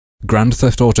Grand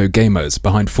Theft Auto gamers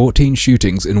behind 14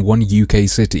 shootings in one UK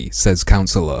city, says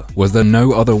councillor. Was there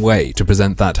no other way to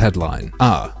present that headline?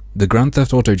 The Grand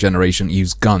Theft Auto generation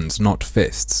used guns, not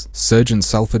fists. Surge and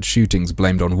Salford shootings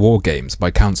blamed on war games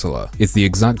by councillor. It's the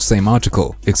exact same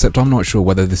article, except I'm not sure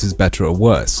whether this is better or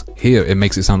worse. Here it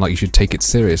makes it sound like you should take it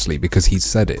seriously because he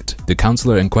said it. The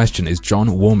councillor in question is John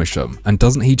Warmisham, and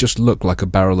doesn't he just look like a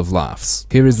barrel of laughs?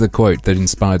 Here is the quote that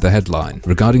inspired the headline.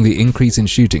 Regarding the increase in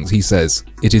shootings, he says,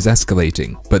 "It is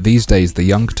escalating, but these days the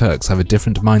young Turks have a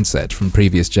different mindset from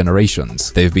previous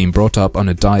generations. They've been brought up on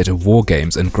a diet of war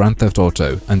games and Grand Theft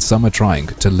Auto, and some are trying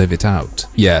to live it out."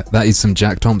 Yeah, that is some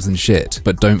Jack Thompson shit,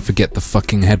 but don't forget the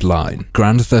fucking headline.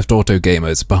 Grand Theft Auto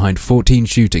gamers behind 14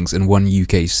 shootings in one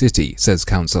UK city, says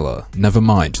councillor. Never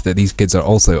mind that these kids are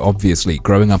also obviously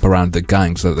growing up around the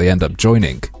gangs that they end up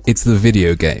joining. It's the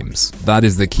video games. That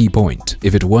is the key point.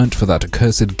 If it weren't for that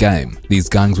accursed game, these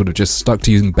gangs would have just stuck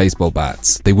to using baseball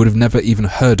bats. They would have never even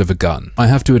heard of a gun. I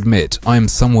have to admit, I am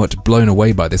somewhat blown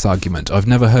away by this argument. I've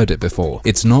never heard it before.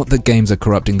 It's not that games are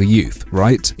corrupting the youth,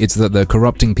 right? It's that they're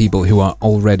corrupting people who are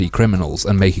already criminals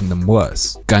and making them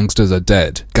worse. Gangsters are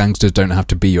dead. Gangsters don't have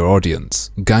to be your audience.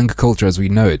 Gang culture as we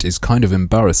know it is kind of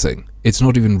embarrassing. It's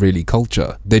not even really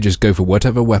culture, they just go for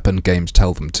whatever weapon games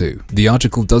tell them to. The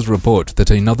article does report that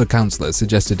another councillor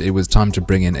suggested it was time to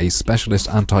bring in a specialist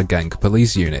anti-gang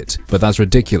police unit, but that's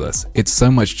ridiculous. It's so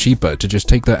much cheaper to just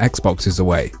take their Xboxes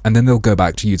away, and then they'll go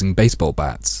back to using baseball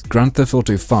bats. Grand Theft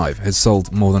Auto 5 has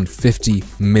sold more than 50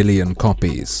 million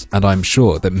copies, and I'm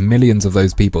sure that millions of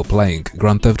those people playing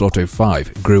Grand Theft Auto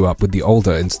 5 grew up with the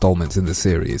older installments in the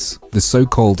series. The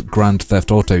so-called Grand Theft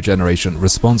Auto generation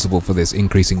responsible for this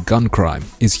increasing gun crime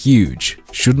is huge.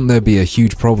 Shouldn't there be a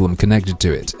huge problem connected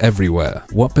to it everywhere?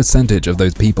 What percentage of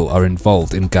those people are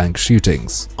involved in gang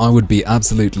shootings? I would be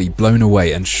absolutely blown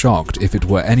away and shocked if it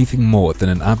were anything more than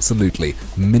an absolutely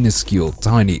minuscule,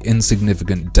 tiny,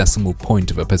 insignificant decimal point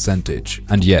of a percentage.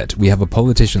 And yet, we have a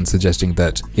politician suggesting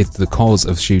that it's the cause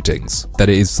of shootings, that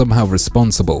it is somehow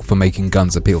responsible for making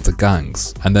guns appeal to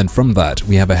gangs. And then from that,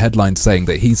 we have a headline saying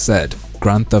that he said,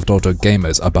 Grand Theft Auto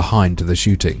gamers are behind the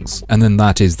shootings. And then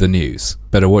that is the news.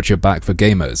 Better watch your back for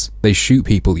gamers. They shoot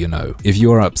people, you know. If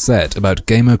you are upset about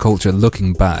gamer culture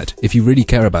looking bad, if you really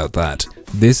care about that,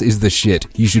 this is the shit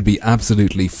you should be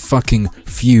absolutely fucking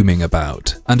fuming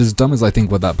about. And as dumb as I think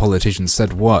what that politician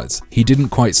said was, he didn't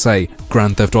quite say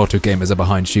Grand Theft Auto gamers are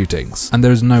behind shootings. And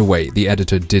there is no way the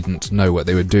editor didn't know what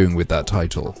they were doing with that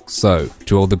title. So,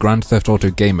 to all the Grand Theft Auto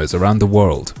gamers around the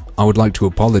world, I would like to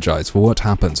apologize for what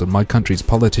happens when my country's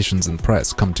politicians and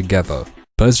press come together.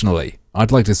 Personally,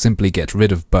 I'd like to simply get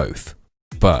rid of both.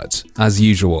 But, as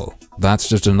usual, that's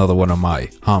just another one of my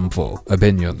harmful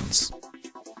opinions.